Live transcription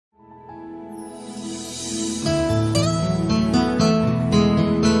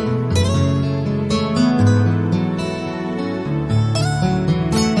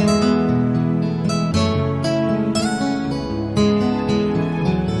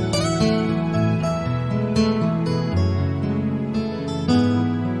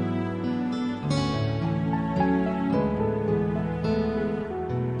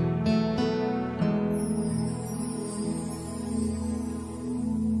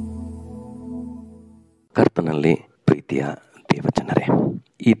ಕರ್ತನಲ್ಲಿ ಪ್ರೀತಿಯ ದೇವಜನರೇ,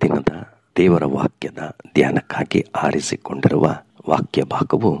 ಈ ದಿನದ ದೇವರ ವಾಕ್ಯದ ಧ್ಯಾನಕ್ಕಾಗಿ ಆರಿಸಿಕೊಂಡಿರುವ ವಾಕ್ಯ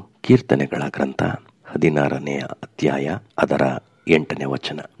ಭಾಗವು ಕೀರ್ತನೆಗಳ ಗ್ರಂಥ 16ನೇ ಅಧ್ಯಾಯ ಅದರ 8ನೇ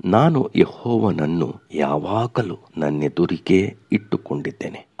ವಚನ. ನಾನು ಯೆಹೋವನನ್ನು ಯಾವಾಗಲೂ ನನ್ನೆದುರಿಗೆ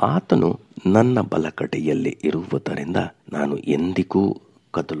ಇಟ್ಟುಕೊಂಡಿದ್ದೇನೆ. ಆತನು ನನ್ನ ಬಲಗಡೆಯಲ್ಲಿ ಇರುವುದರಿಂದ ನಾನು ಎಂದಿಗೂ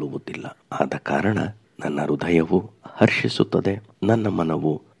ಕದಲುವುದಿಲ್ಲ. ಆದ ಕಾರಣ ನನ್ನ ಹೃದಯವು ಹರ್ಷಿಸುತ್ತದೆ, ನನ್ನ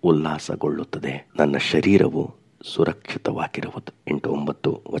ಮನವು ಉಲ್ಲಾಸಗೊಳ್ಳುತ್ತದೆ, ನನ್ನ ಶರೀರವು ಸುರಕ್ಷಿತವಾಗಿರುವುದು.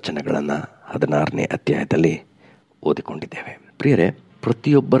 8-9 ವಚನಗಳನ್ನ 16ನೇ ಅಧ್ಯಾಯದಲ್ಲಿ ಓದಿಕೊಂಡಿದ್ದೇವೆ. ಪ್ರಿಯರೇ,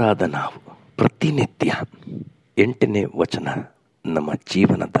 ಪ್ರತಿಯೊಬ್ಬರಾದ ನಾವು ಪ್ರತಿನಿತ್ಯ 8ನೇ ವಚನ ನಮ್ಮ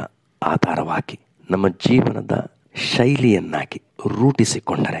ಜೀವನದ ಆಧಾರವಾಗಿ, ನಮ್ಮ ಜೀವನದ ಶೈಲಿಯನ್ನಾಗಿ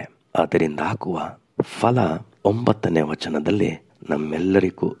ರೂಢಿಸಿಕೊಂಡರೆ ಅದರಿಂದಾಗುವ ಫಲ 9ನೇ ವಚನದಲ್ಲಿ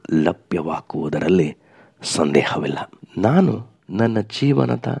ನಮ್ಮೆಲ್ಲರಿಗೂ ಲಭ್ಯವಾಗುವುದರಲ್ಲಿ ಸಂದೇಹವಿಲ್ಲ. ನಾನು ನನ್ನ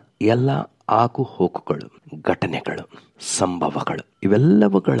ಜೀವನದ ಎಲ್ಲ ಆಗು ಹೋಗುಗಳು, ಘಟನೆಗಳು, ಸಂಭವಗಳು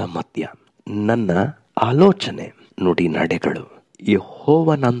ಇವೆಲ್ಲವುಗಳ ಮಧ್ಯ ನನ್ನ ಆಲೋಚನೆ, ನುಡಿ ನಡೆಗಳು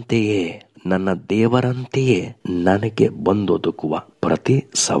ಯೆಹೋವನಂತೆಯೇ, ನನ್ನ ದೇವರಂತೆಯೇ ನನಗೆ ಬಂದೊದಗುವ ಪ್ರತಿ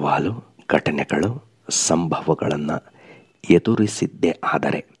ಸವಾಲು, ಘಟನೆಗಳು, ಸಂಭವಗಳನ್ನ ಎದುರಿಸಿದ್ದೇ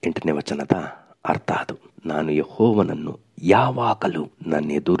ಆದರೆ 8ನೇ ವಚನದ ಅರ್ಥ ಅದು. ನಾನು ಯೆಹೋವನನ್ನು ಯಾವಾಗಲೂ ನನ್ನ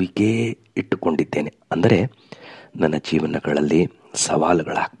ಎದುರಿಗೇ ಇಟ್ಟುಕೊಂಡಿದ್ದೇನೆ. ಅಂದರೆ ನನ್ನ ಜೀವನಗಳಲ್ಲಿ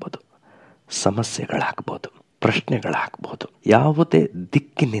ಸವಾಲುಗಳಾಗ್ಬೋದು, ಸಮಸ್ಯೆಗಳಾಗ್ಬೋದು, ಪ್ರಶ್ನೆಗಳಾಗ್ಬೋದು, ಯಾವುದೇ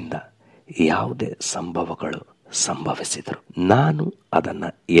ದಿಕ್ಕಿನಿಂದ ಯಾವುದೇ ಸಂಭವಗಳು ಸಂಭವಿಸಿದರು ನಾನು ಅದನ್ನು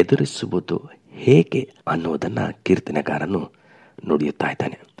ಎದುರಿಸುವುದು ಹೇಗೆ ಅನ್ನೋದನ್ನು ಕೀರ್ತನೆಗಾರನು ನುಡಿಯುತ್ತಾ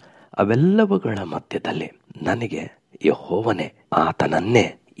ಇದ್ದಾನೆ. ಅವೆಲ್ಲವುಗಳ ಮಧ್ಯದಲ್ಲಿ ನನಗೆ ಯೆಹೋವನೇ, ಆತನನ್ನೇ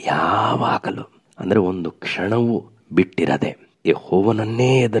ಯಾವಾಗಲೂ, ಅಂದರೆ ಒಂದು ಕ್ಷಣವೂ ಬಿಟ್ಟಿರದೆ ಯೆಹೋವನನ್ನೇ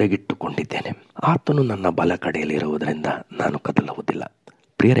ಎದುರಿಗಿಟ್ಟುಕೊಂಡಿದ್ದೇನೆ. ಆತನು ನನ್ನ ಬಲ ಕಡೆಯಲ್ಲಿರುವುದರಿಂದ ನಾನು ಕದಲುವುದಿಲ್ಲ.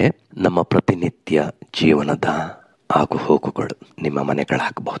 ಪ್ರಿಯರೇ, ನಮ್ಮ ಪ್ರತಿನಿತ್ಯ ಜೀವನದ ಆಗು ಹೋಗುಗಳು, ನಿಮ್ಮ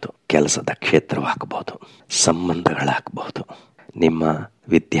ಮನೆಗಳಾಗಬಹುದು, ಕೆಲಸದ ಕ್ಷೇತ್ರವಾಗಬಹುದು, ಸಂಬಂಧಗಳಾಗಬಹುದು, ನಿಮ್ಮ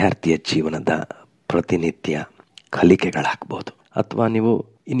ವಿದ್ಯಾರ್ಥಿಯ ಜೀವನದ ಪ್ರತಿನಿತ್ಯ ಕಲಿಕೆಗಳಾಗಬಹುದು, ಅಥವಾ ನೀವು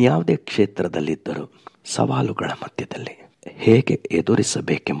ಇನ್ಯಾವುದೇ ಕ್ಷೇತ್ರದಲ್ಲಿದ್ದರೂ ಸವಾಲುಗಳ ಮಧ್ಯದಲ್ಲಿ ಹೇಗೆ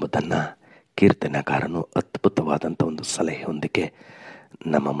ಎದುರಿಸಬೇಕೆಂಬುದನ್ನು ಕೀರ್ತನೆಗಾರನು ಅದ್ಭುತವಾದಂಥ ಒಂದು ಸಲಹೆಯೊಂದಿಗೆ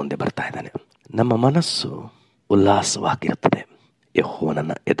ನಮ್ಮ ಮುಂದೆ ಬರ್ತಾ ಇದ್ದಾನೆ. ನಮ್ಮ ಮನಸ್ಸು ಉಲ್ಲಾಸವಾಗಿರುತ್ತದೆ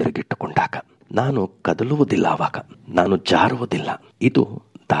ಯೆಹೋವನನ್ನು ಎದುರಿಗಿಟ್ಟುಕೊಂಡಾಗ. ನಾನು ಕದಲುವುದಿಲ್ಲ, ಆವಾಗ ನಾನು ಜಾರುವುದಿಲ್ಲ. ಇದು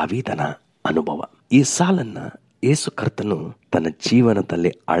ದಾವೀದನ ಅನುಭವ. ಈ ಸಾಲನ್ನ ಯೇಸು ಕರ್ತನು ತನ್ನ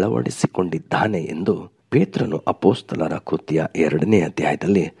ಜೀವನದಲ್ಲಿ ಅಳವಡಿಸಿಕೊಂಡಿದ್ದಾನೆ ಎಂದು ಪೇತ್ರನು ಅಪೊಸ್ತಲರ ಕೃತ್ಯ 2ನೇ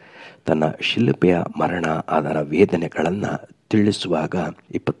ಅಧ್ಯಾಯದಲ್ಲಿ ತನ್ನ ಶಿಲುಬೆಯ ಮರಣ, ಅದರ ವೇದನೆಗಳನ್ನು ತಿಳಿಸುವಾಗ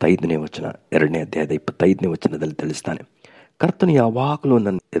 25ನೇ ವಚನ, 2ನೇ ಅಧ್ಯಾಯದ 25ನೇ ವಚನದಲ್ಲಿ ತಿಳಿಸ್ತಾನೆ. ಕರ್ತನು ಯಾವಾಗಲೂ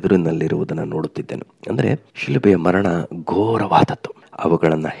ನನ್ನ ಎದುರಿನಲ್ಲಿರುವುದನ್ನು ನೋಡುತ್ತಿದ್ದೆನು. ಅಂದರೆ ಶಿಲುಬೆಯ ಮರಣ ಘೋರವಾದದ್ದು.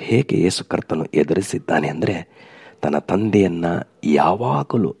 ಅವುಗಳನ್ನು ಹೇಗೆ ಯೇಸು ಕರ್ತನು ಎದುರಿಸಿದ್ದಾನೆ ಅಂದರೆ ತನ್ನ ತಂದೆಯನ್ನ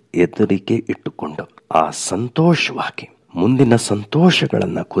ಯಾವಾಗಲೂ ಎದುರಿಗೆ ಇಟ್ಟುಕೊಂಡು ಆ ಸಂತೋಷವಾಗಿ ಮುಂದಿನ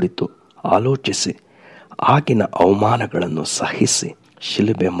ಸಂತೋಷಗಳನ್ನು ಕುರಿತು ಆಲೋಚಿಸಿ, ಆಗಿನ ಅವಮಾನಗಳನ್ನು ಸಹಿಸಿ,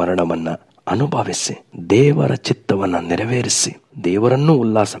 ಶಿಲುಬೆ ಮರಣವನ್ನು ಅನುಭವಿಸಿ, ದೇವರ ಚಿತ್ತವನ್ನು ನೆರವೇರಿಸಿ ದೇವರನ್ನೂ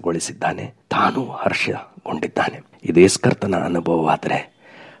ಉಲ್ಲಾಸಗೊಳಿಸಿದ್ದಾನೆ, ತಾನೂ ಹರ್ಷಗೊಂಡಿದ್ದಾನೆ. ಇದು ಯೇಸುಕರ್ತನ ಅನುಭವವಾದರೆ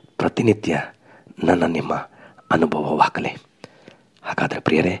ಪ್ರತಿನಿತ್ಯ ನನ್ನ ನಿಮ್ಮ ಅನುಭವವಾಗಲಿ. ಹಾಗಾದರೆ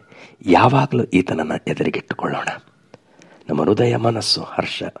ಪ್ರಿಯರೇ, ಯಾವಾಗಲೂ ಈತನನ್ನು ಎದುರಿಗಿಟ್ಟುಕೊಳ್ಳೋಣ. ನಮ್ಮ ಹೃದಯ, ಮನಸ್ಸು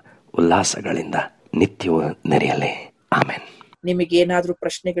ಹರ್ಷ ಉಲ್ಲಾಸಗಳಿಂದ ನಿತ್ಯವೂ ನೆರೆಯಲಿ. ಆಮೆನ್. ನಿಮಗೇನಾದ್ರೂ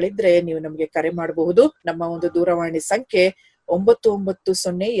ಪ್ರಶ್ನೆಗಳಿದ್ರೆ ನೀವು ನಮಗೆ ಕರೆ ಮಾಡಬಹುದು. ನಮ್ಮ ಒಂದು ದೂರವಾಣಿ ಸಂಖ್ಯೆ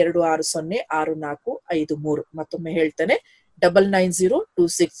 9902606453. ಮತ್ತೊಮ್ಮೆ ಹೇಳ್ತೇನೆ,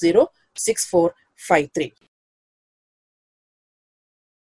 9902606453.